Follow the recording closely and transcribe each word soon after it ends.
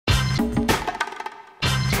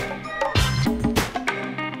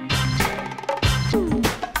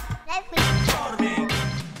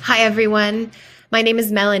everyone. My name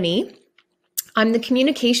is Melanie. I'm the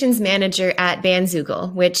communications manager at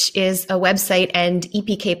Bandzoogle, which is a website and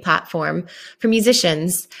EPK platform for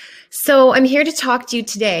musicians. So I'm here to talk to you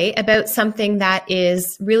today about something that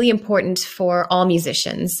is really important for all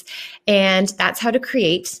musicians, and that's how to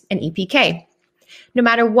create an EPK. No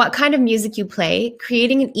matter what kind of music you play,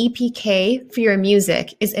 creating an EPK for your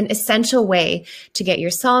music is an essential way to get your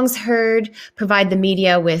songs heard, provide the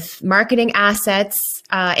media with marketing assets,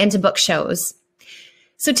 and to book shows.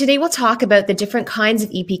 So today we'll talk about the different kinds of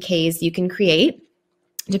EPKs you can create,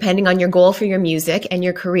 depending on your goal for your music and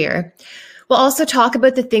your career. We'll also talk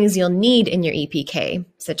about the things you'll need in your EPK,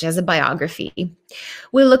 such as a biography.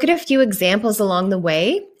 We'll look at a few examples along the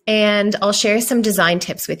way, and I'll share some design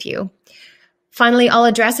tips with you. Finally, I'll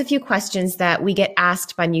address a few questions that we get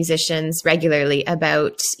asked by musicians regularly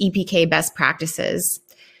about EPK best practices.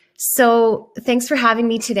 So thanks for having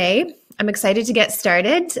me today. I'm excited to get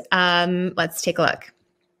started. Let's take a look.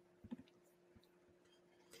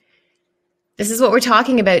 This is what we're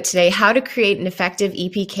talking about today, how to create an effective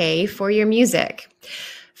EPK for your music.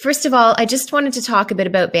 First of all, I just wanted to talk a bit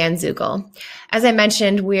about Bandzoogle. As I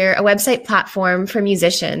mentioned, we're a website platform for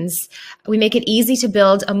musicians. We make it easy to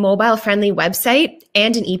build a mobile-friendly website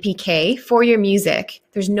and an EPK for your music.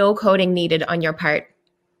 There's no coding needed on your part.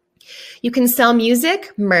 You can sell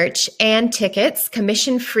music, merch, and tickets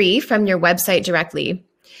commission-free from your website directly.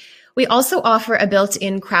 We also offer a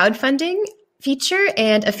built-in crowdfunding feature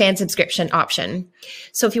and a fan subscription option.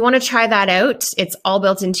 So if you want to try that out, it's all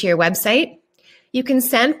built into your website. You can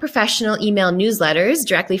send professional email newsletters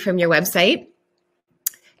directly from your website.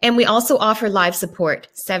 And we also offer live support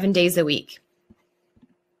 7 days a week.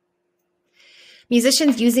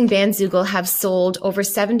 Musicians using Bandzoogle have sold over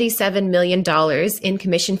 $77 million in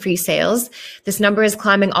commission-free sales. This number is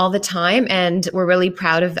climbing all the time, and we're really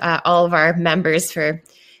proud of all of our members for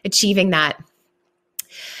achieving that.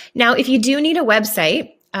 Now, if you do need a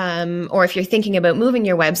website, or if you're thinking about moving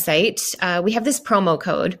your website, we have this promo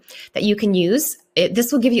code that you can use.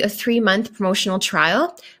 This will give you a 3-month promotional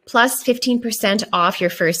trial plus 15% off your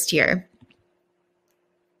first year.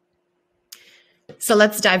 So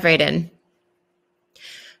let's dive right in.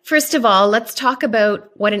 First of all, let's talk about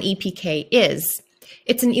what an EPK is.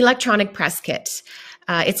 It's an electronic press kit.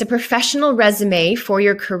 It's a professional resume for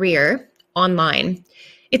your career online.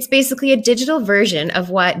 It's basically a digital version of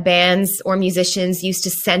what bands or musicians used to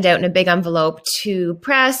send out in a big envelope to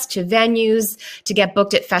press, to venues, to get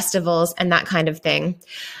booked at festivals and that kind of thing.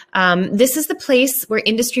 This is the place where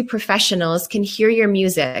industry professionals can hear your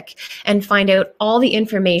music and find out all the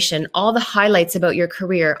information, all the highlights about your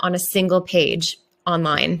career on a single page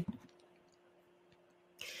online.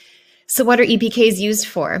 So what are EPKs used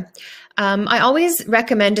for? I always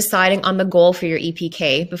recommend deciding on the goal for your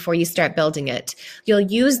EPK before you start building it. You'll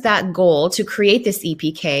use that goal to create this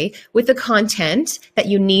EPK with the content that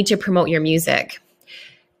you need to promote your music.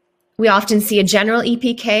 We often see a general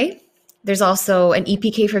EPK. There's also an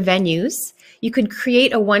EPK for venues. You could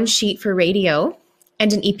create a one sheet for radio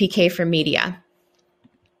and an EPK for media.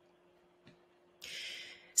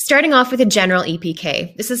 Starting off with a general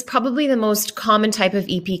EPK. This is probably the most common type of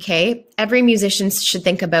EPK. Every musician should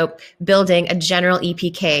think about building a general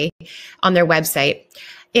EPK on their website.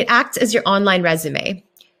 It acts as your online resume.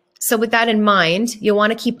 So with that in mind, you'll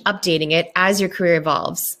want to keep updating it as your career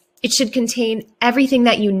evolves. It should contain everything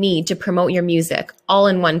that you need to promote your music all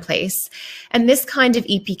in one place. And this kind of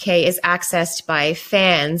EPK is accessed by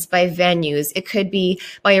fans, by venues. It could be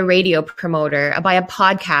by a radio promoter, by a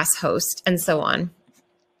podcast host, and so on.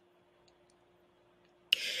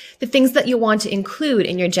 The things that you want to include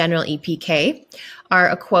in your general EPK are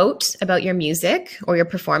a quote about your music or your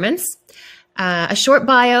performance, a short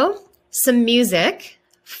bio, some music,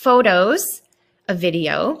 photos, a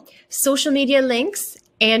video, social media links,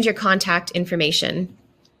 and your contact information.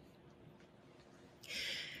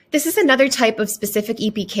 This is another type of specific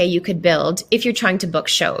EPK you could build if you're trying to book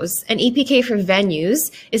shows. An EPK for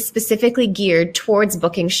venues is specifically geared towards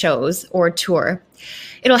booking shows or tour.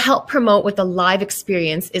 It'll help promote what the live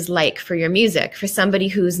experience is like for your music, for somebody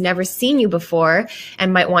who's never seen you before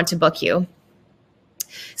and might want to book you.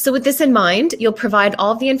 So with this in mind, you'll provide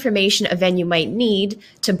all the information a venue might need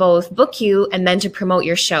to both book you and then to promote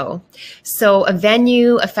your show. So a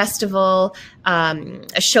venue, a festival, a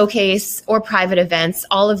showcase, or private events,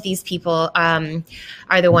 all of these people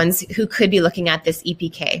are the ones who could be looking at this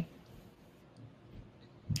EPK.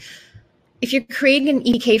 If you're creating an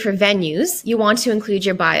EPK for venues, you want to include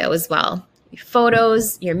your bio as well. Your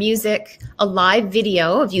photos, your music, a live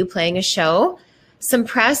video of you playing a show, some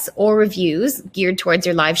press or reviews geared towards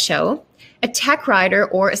your live show, a tech rider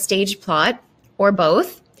or a stage plot, or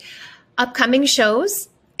both, upcoming shows,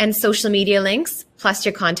 and social media links, plus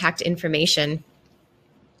your contact information.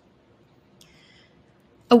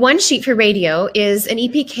 A one sheet for radio is an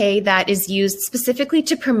EPK that is used specifically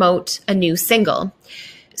to promote a new single.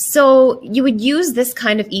 So you would use this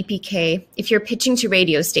kind of EPK if you're pitching to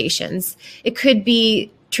radio stations. It could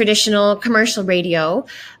be traditional commercial radio.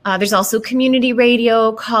 There's also community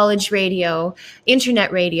radio, college radio,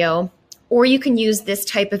 internet radio, or you can use this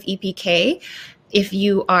type of EPK if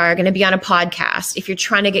you are going to be on a podcast, if you're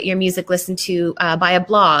trying to get your music listened to by a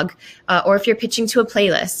blog, or if you're pitching to a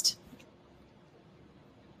playlist.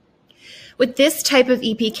 With this type of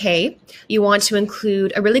EPK, you want to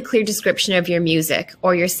include a really clear description of your music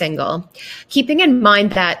or your single, keeping in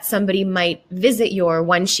mind that somebody might visit your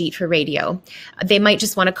one sheet for radio. They might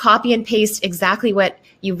just want to copy and paste exactly what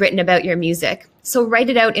you've written about your music. So write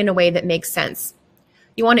it out in a way that makes sense.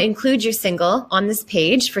 You want to include your single on this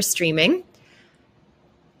page for streaming.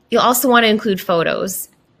 You'll also want to include photos,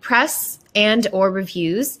 press and or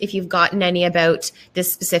reviews if you've gotten any about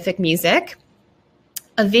this specific music,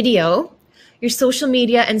 a video, your social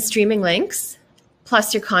media and streaming links,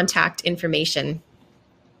 plus your contact information.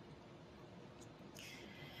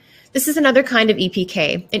 This is another kind of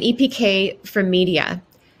EPK, an EPK for media.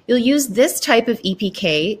 You'll use this type of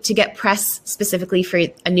EPK to get press specifically for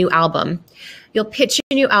a new album. You'll pitch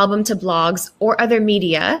your new album to blogs or other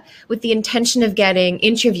media with the intention of getting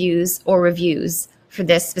interviews or reviews for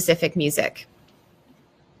this specific music.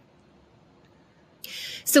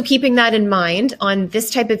 So keeping that in mind, on this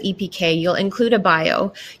type of EPK, you'll include a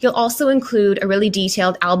bio. You'll also include a really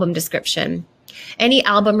detailed album description. Any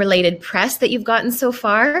album-related press that you've gotten so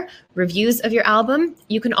far, reviews of your album,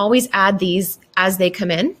 you can always add these as they come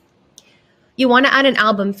in. You want to add an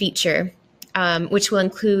album feature, which will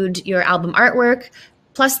include your album artwork,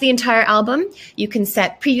 plus the entire album. You can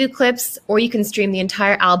set preview clips, or you can stream the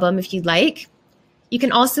entire album if you'd like. You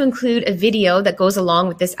can also include a video that goes along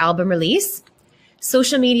with this album release,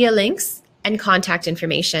 social media links, and contact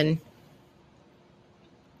information.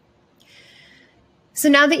 So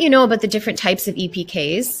now that you know about the different types of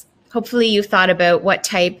EPKs, hopefully you've thought about what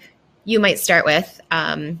type you might start with,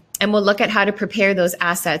 and we'll look at how to prepare those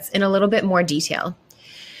assets in a little bit more detail.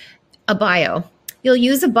 A bio. You'll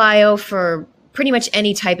use a bio for pretty much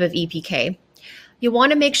any type of EPK. You'll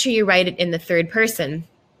want to make sure you write it in the third person.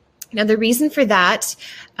 Now, the reason for that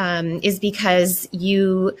is because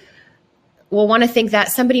you will want to think that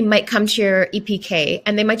somebody might come to your EPK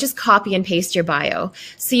and they might just copy and paste your bio.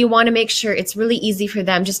 So you want to make sure it's really easy for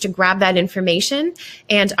them just to grab that information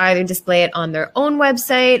and either display it on their own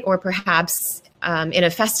website or perhaps in a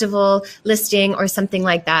festival listing or something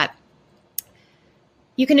like that.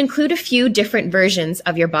 You can include a few different versions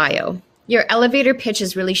of your bio. Your elevator pitch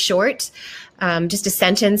is really short, just a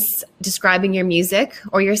sentence describing your music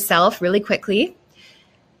or yourself really quickly.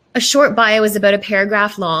 A short bio is about a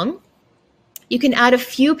paragraph long. You can add a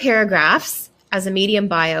few paragraphs as a medium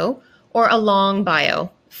bio or a long bio,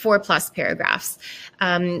 4+ paragraphs.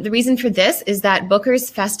 The reason for this is that bookers,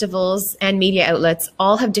 festivals, and media outlets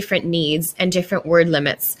all have different needs and different word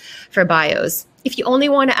limits for bios. If you only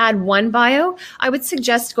want to add one bio, I would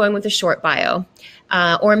suggest going with a short bio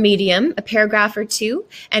or medium, a paragraph or two,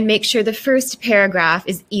 and make sure the first paragraph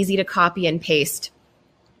is easy to copy and paste.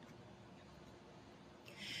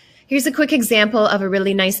 Here's a quick example of a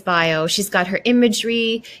really nice bio. She's got her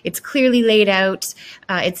imagery, it's clearly laid out,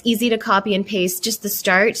 it's easy to copy and paste just the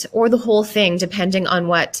start or the whole thing depending on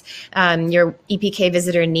what your EPK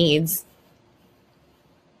visitor needs.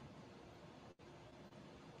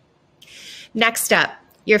 Next up,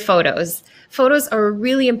 your photos. Photos are a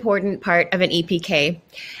really important part of an EPK.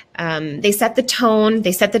 They set the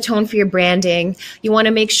tone for your branding. You want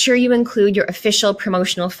to make sure you include your official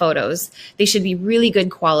promotional photos. They should be really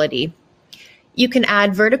good quality. You can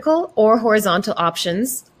add vertical or horizontal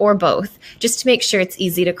options, or both, just to make sure it's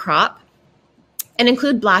easy to crop. And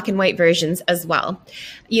include black and white versions as well.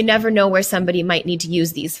 You never know where somebody might need to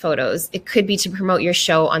use these photos. It could be to promote your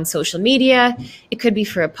show on social media. It could be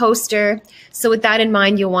for a poster. So with that in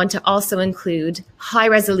mind, you'll want to also include high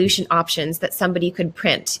resolution options that somebody could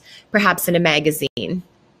print, perhaps in a magazine.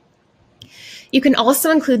 You can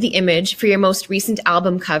also include the image for your most recent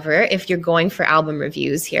album cover if you're going for album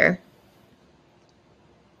reviews here.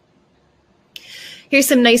 Here's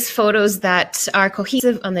some nice photos that are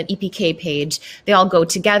cohesive on the EPK page. They all go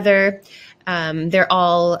together. They're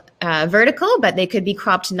all vertical, but they could be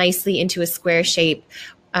cropped nicely into a square shape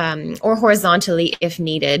or horizontally if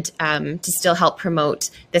needed to still help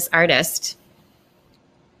promote this artist.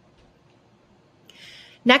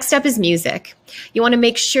 Next up is music. You want to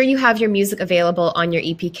make sure you have your music available on your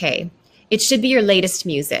EPK. It should be your latest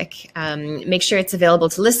music. Make sure it's available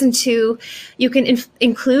to listen to. You can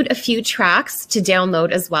include a few tracks to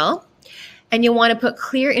download as well. And you'll want to put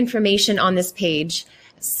clear information on this page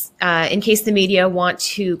in case the media want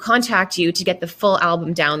to contact you to get the full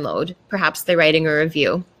album download. Perhaps they're writing a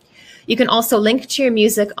review. You can also link to your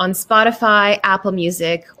music on Spotify, Apple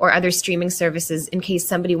Music, or other streaming services in case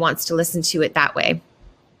somebody wants to listen to it that way.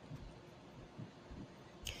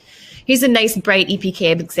 Here's a nice, bright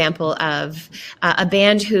EPK example of a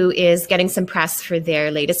band who is getting some press for their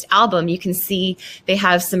latest album. You can see they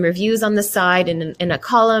have some reviews on the side in a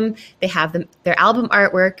column. They have their album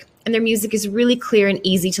artwork, and their music is really clear and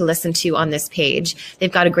easy to listen to on this page.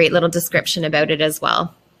 They've got a great little description about it as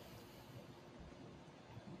well.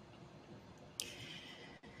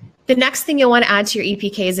 The next thing you'll want to add to your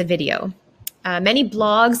EPK is a video. Many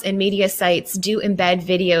blogs and media sites do embed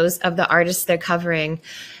videos of the artists they're covering,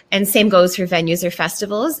 and same goes for venues or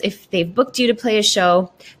festivals. If they've booked you to play a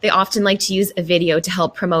show, they often like to use a video to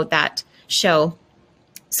help promote that show.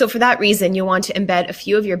 So for that reason, you'll want to embed a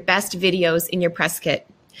few of your best videos in your press kit.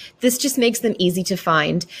 This just makes them easy to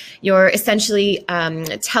find. You're essentially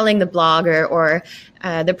telling the blogger or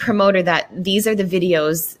the promoter that these are the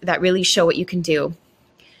videos that really show what you can do.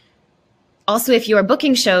 Also, if you are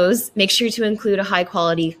booking shows, make sure to include a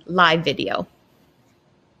high-quality live video.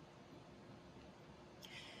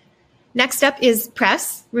 Next up is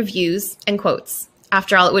press, reviews, and quotes.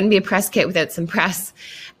 After all, it wouldn't be a press kit without some press.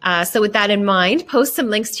 So with that in mind, post some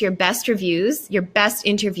links to your best reviews, your best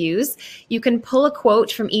interviews. You can pull a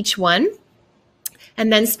quote from each one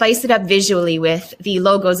and then spice it up visually with the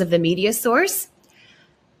logos of the media source.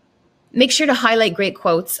 Make sure to highlight great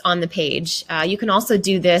quotes on the page. You can also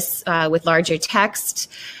do this with larger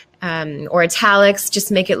text or italics.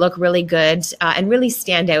 Just make it look really good and really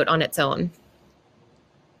stand out on its own.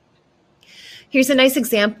 Here's a nice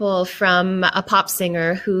example from a pop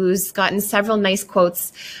singer who's gotten several nice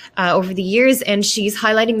quotes over the years, and she's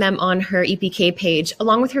highlighting them on her EPK page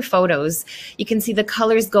along with her photos. You can see the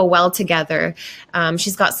colors go well together.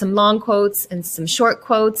 She's got some long quotes and some short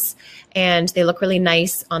quotes, and they look really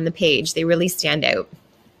nice on the page. They really stand out.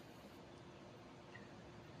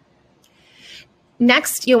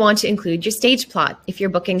 Next, you'll want to include your stage plot if you're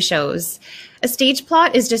booking shows. A stage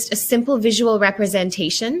plot is just a simple visual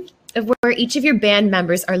representation of where each of your band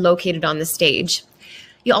members are located on the stage.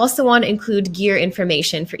 You also want to include gear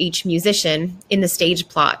information for each musician in the stage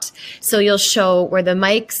plot. So you'll show where the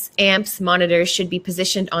mics, amps, monitors should be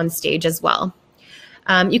positioned on stage as well.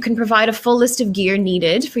 You can provide a full list of gear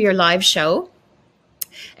needed for your live show,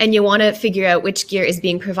 and you want to figure out which gear is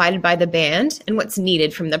being provided by the band and what's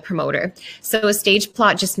needed from the promoter. So a stage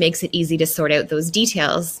plot just makes it easy to sort out those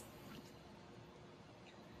details.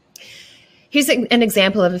 Here's an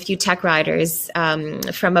example of a few tech riders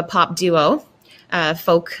from a pop duo,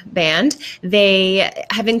 folk band. They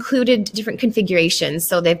have included different configurations.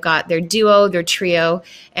 So they've got their duo, their trio,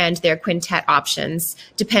 and their quintet options,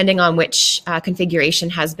 depending on which configuration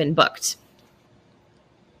has been booked.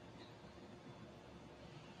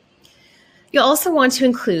 You'll also want to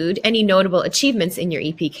include any notable achievements in your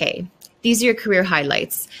EPK. These are your career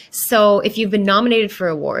highlights. So if you've been nominated for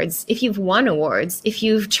awards, if you've won awards, if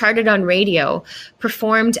you've charted on radio,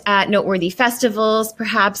 performed at noteworthy festivals,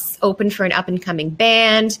 perhaps opened for an up-and-coming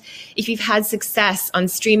band, if you've had success on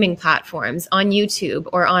streaming platforms, on YouTube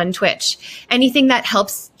or on Twitch, anything that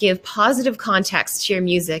helps give positive context to your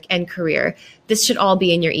music and career, this should all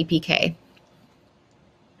be in your EPK.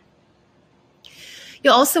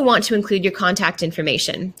 You'll also want to include your contact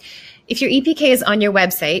information. If your EPK is on your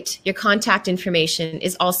website, your contact information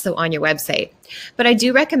is also on your website. But I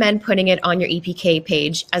do recommend putting it on your EPK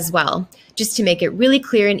page as well, just to make it really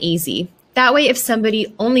clear and easy. That way, if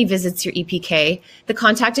somebody only visits your EPK, the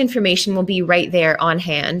contact information will be right there on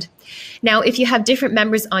hand. Now, if you have different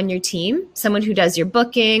members on your team, someone who does your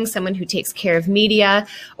booking, someone who takes care of media,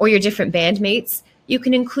 or your different bandmates, you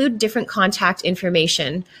can include different contact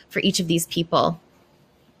information for each of these people.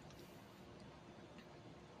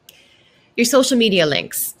 Your social media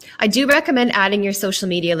links. I do recommend adding your social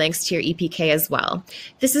media links to your EPK as well.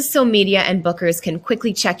 This is so media and bookers can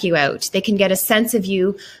quickly check you out. They can get a sense of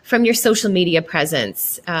you from your social media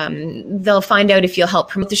presence. They'll find out if you'll help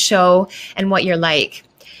promote the show and what you're like.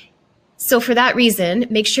 So for that reason,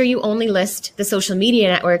 make sure you only list the social media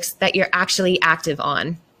networks that you're actually active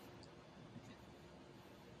on.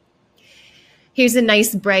 Here's a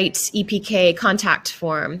nice, bright EPK contact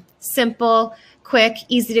form. Simple, quick,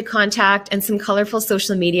 easy to contact, and some colorful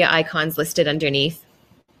social media icons listed underneath.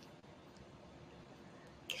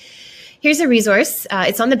 Here's a resource.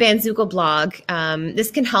 It's on the Bandzoogle blog.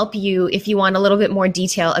 This can help you if you want a little bit more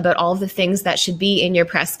detail about all of the things that should be in your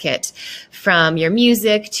press kit, from your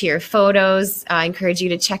music to your photos. I encourage you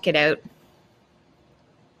to check it out.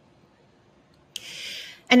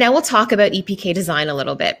 And now we'll talk about EPK design a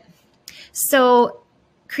little bit. So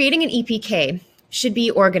creating an EPK should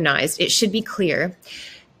be organized. It should be clear.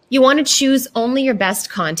 You want to choose only your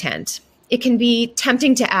best content. It can be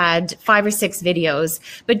tempting to add 5 or 6 videos,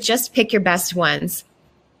 but just pick your best ones.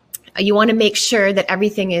 You want to make sure that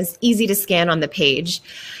everything is easy to scan on the page.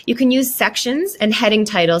 You can use sections and heading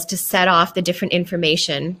titles to set off the different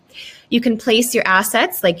information. You can place your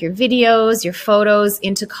assets, like your videos, your photos,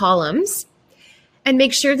 into columns. And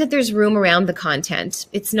make sure that there's room around the content.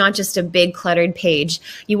 It's not just a big cluttered page.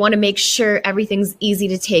 You want to make sure everything's easy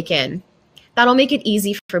to take in. That'll make it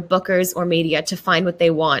easy for bookers or media to find what they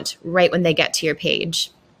want right when they get to your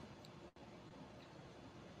page.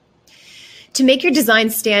 To make your design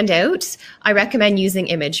stand out, I recommend using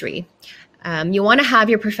imagery. You want to have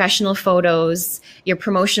your professional photos, your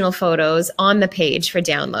promotional photos on the page for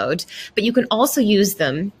download, but you can also use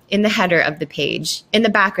them in the header of the page, in the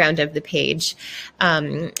background of the page.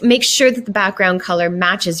 Make sure that the background color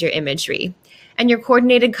matches your imagery. And your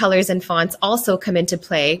coordinated colors and fonts also come into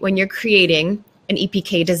play when you're creating an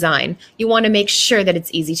EPK design. You want to make sure that it's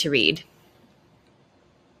easy to read.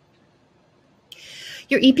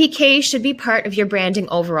 Your EPK should be part of your branding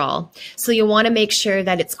overall, so you'll want to make sure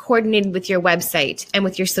that it's coordinated with your website and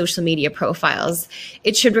with your social media profiles.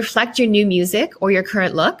 It should reflect your new music or your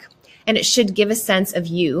current look, and it should give a sense of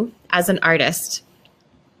you as an artist.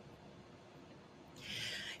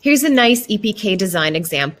 Here's a nice EPK design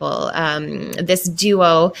example. This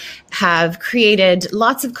duo have created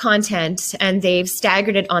lots of content and they've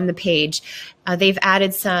staggered it on the page. They've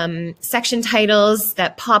added some section titles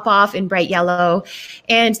that pop off in bright yellow,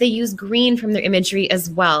 and they use green from their imagery as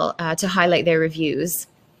well to highlight their reviews.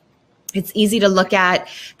 It's easy to look at.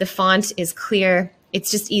 The font is clear. It's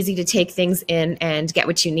just easy to take things in and get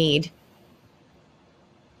what you need.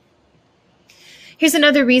 Here's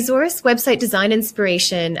another resource, Website Design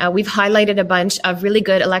Inspiration. We've highlighted a bunch of really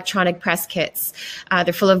good electronic press kits.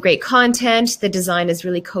 They're full of great content. The design is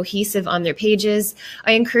really cohesive on their pages.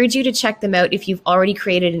 I encourage you to check them out if you've already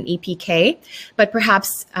created an EPK, but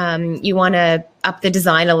perhaps you want to up the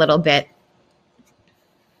design a little bit.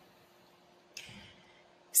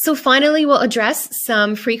 So finally, we'll address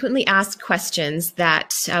some frequently asked questions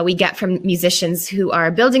that we get from musicians who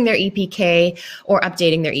are building their EPK or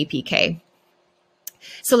updating their EPK.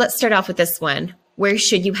 So let's start off with this one. Where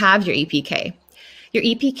should you have your EPK? Your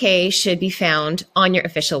EPK should be found on your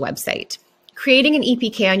official website. Creating an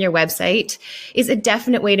EPK on your website is a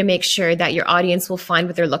definite way to make sure that your audience will find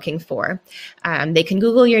what they're looking for. They can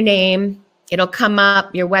Google your name. It'll come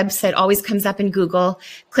up. Your website always comes up in Google.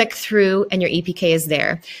 Click through and your EPK is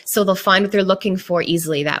there. So they'll find what they're looking for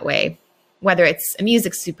easily that way, whether it's a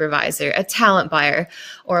music supervisor, a talent buyer,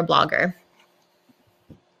 or a blogger.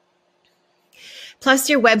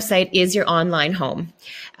 Plus, your website is your online home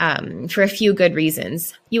for a few good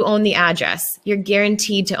reasons. You own the address. You're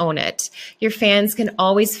guaranteed to own it. Your fans can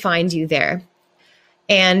always find you there.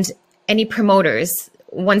 And any promoters,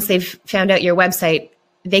 once they've found out your website,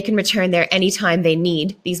 they can return there anytime they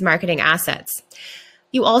need these marketing assets.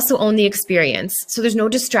 You also own the experience, so there's no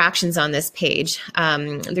distractions on this page.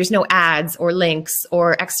 There's no ads or links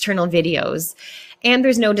or external videos. And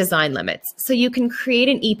there's no design limits. So you can create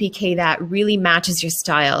an EPK that really matches your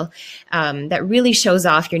style, that really shows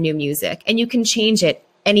off your new music. And you can change it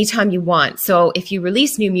anytime you want. So if you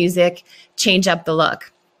release new music, change up the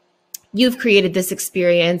look. You've created this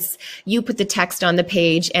experience. You put the text on the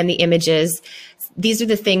page and the images. These are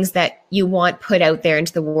the things that you want put out there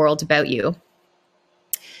into the world about you.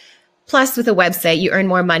 Plus, with a website, you earn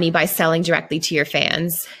more money by selling directly to your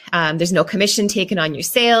fans. There's no commission taken on your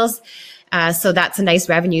sales. So that's a nice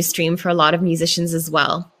revenue stream for a lot of musicians as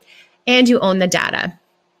well. And you own the data.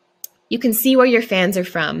 You can see where your fans are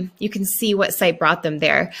from. You can see what site brought them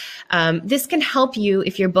there. This can help you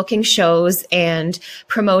if you're booking shows and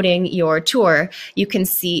promoting your tour. You can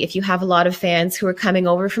see if you have a lot of fans who are coming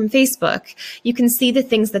over from Facebook. You can see the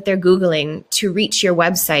things that they're Googling to reach your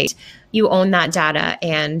website. You own that data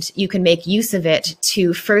and you can make use of it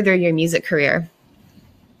to further your music career.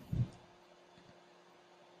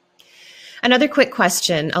 Another quick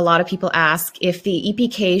question a lot of people ask if the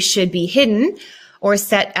EPK should be hidden or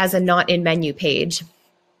set as a not in menu page.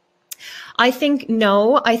 I think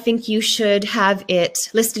no. I think you should have it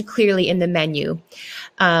listed clearly in the menu.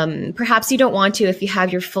 Perhaps you don't want to if you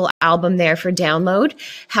have your full album there for download.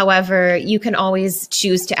 However, you can always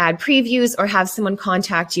choose to add previews or have someone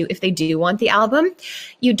contact you if they do want the album.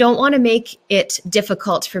 You don't want to make it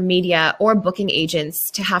difficult for media or booking agents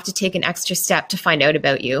to have to take an extra step to find out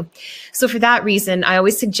about you. So for that reason, I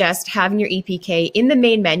always suggest having your EPK in the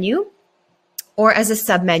main menu or as a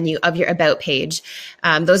submenu of your About page.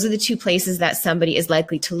 Those are the two places that somebody is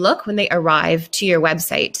likely to look when they arrive to your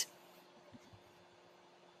website.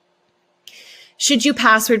 Should you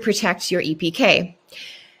password protect your EPK?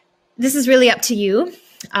 This is really up to you.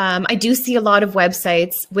 I do see a lot of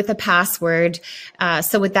websites with a password.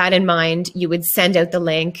 So with that in mind, you would send out the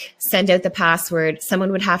link, send out the password.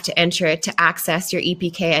 Someone would have to enter it to access your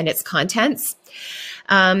EPK and its contents.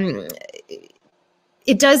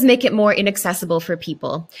 It does make it more inaccessible for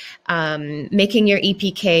people. Making your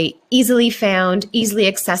EPK easily found, easily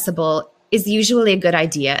accessible is usually a good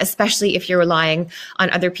idea, especially if you're relying on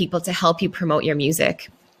other people to help you promote your music.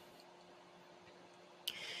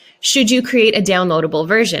 Should you create a downloadable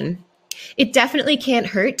version? It definitely can't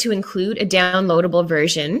hurt to include a downloadable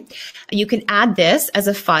version. You can add this as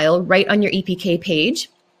a file right on your EPK page.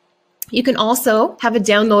 You can also have a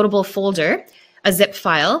downloadable folder, a zip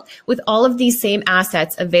file, with all of these same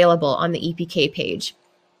assets available on the EPK page.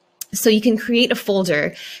 So you can create a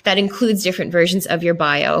folder that includes different versions of your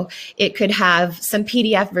bio. It could have some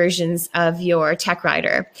PDF versions of your tech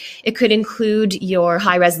writer. It could include your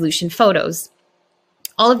high resolution photos.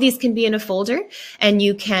 All of these can be in a folder, and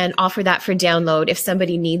you can offer that for download if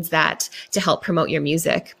somebody needs that to help promote your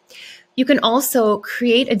music. You can also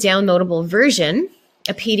create a downloadable version,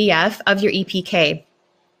 a PDF of your EPK.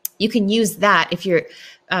 You can use that if you're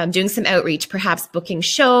doing some outreach, perhaps booking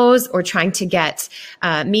shows or trying to get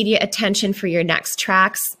media attention for your next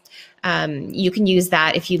tracks. You can use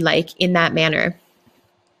that if you'd like in that manner.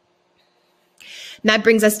 And that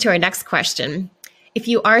brings us to our next question. If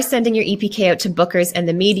you are sending your EPK out to bookers and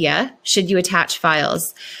the media, should you attach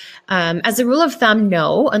files? As a rule of thumb,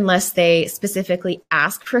 no, unless they specifically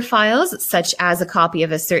ask for files, such as a copy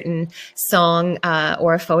of a certain song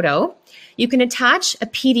or a photo. You can attach a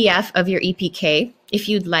PDF of your EPK if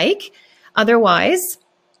you'd like. Otherwise,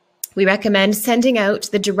 we recommend sending out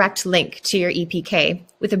the direct link to your EPK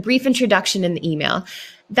with a brief introduction in the email.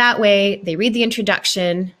 That way, they read the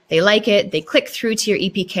introduction, they like it, they click through to your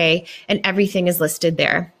EPK, and everything is listed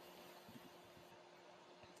there.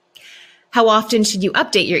 How often should you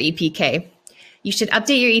update your EPK? You should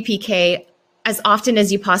update your EPK as often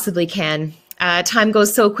as you possibly can. Time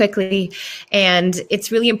goes so quickly, and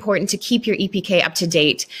it's really important to keep your EPK up to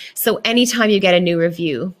date. So anytime you get a new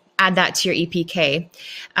review, add that to your EPK.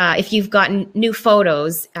 If you've gotten new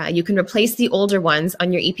photos, you can replace the older ones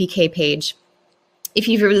on your EPK page. If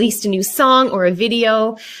you've released a new song or a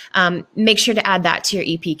video, make sure to add that to your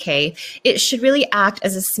EPK. It should really act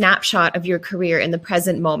as a snapshot of your career in the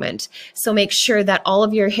present moment. So make sure that all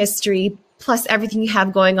of your history, plus everything you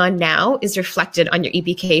have going on now, is reflected on your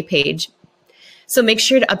EPK page. So make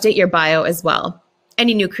sure to update your bio as well.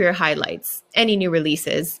 Any new career highlights, any new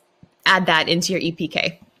releases, add that into your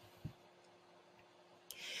EPK.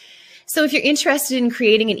 So if you're interested in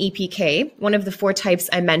creating an EPK, one of the 4 types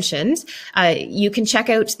I mentioned, you can check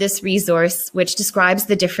out this resource, which describes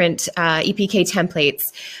the different EPK templates.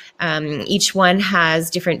 Each one has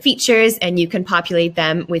different features, and you can populate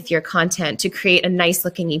them with your content to create a nice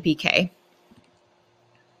looking EPK.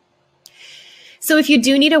 So if you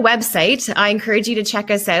do need a website, I encourage you to check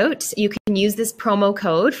us out. You can use this promo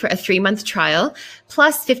code for a 3-month trial,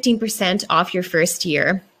 plus 15% off your first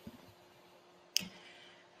year.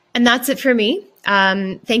 And that's it for me.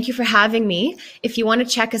 Thank you for having me. If you want to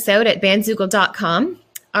check us out at bandzoogle.com,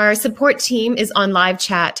 our support team is on live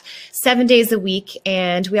chat 7 days a week,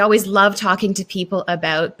 and we always love talking to people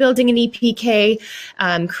about building an EPK,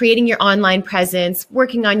 creating your online presence,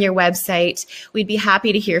 working on your website. We'd be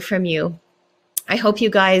happy to hear from you. I hope you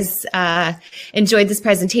guys enjoyed this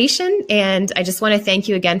presentation, and I just want to thank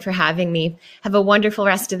you again for having me. Have a wonderful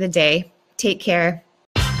rest of the day. Take care.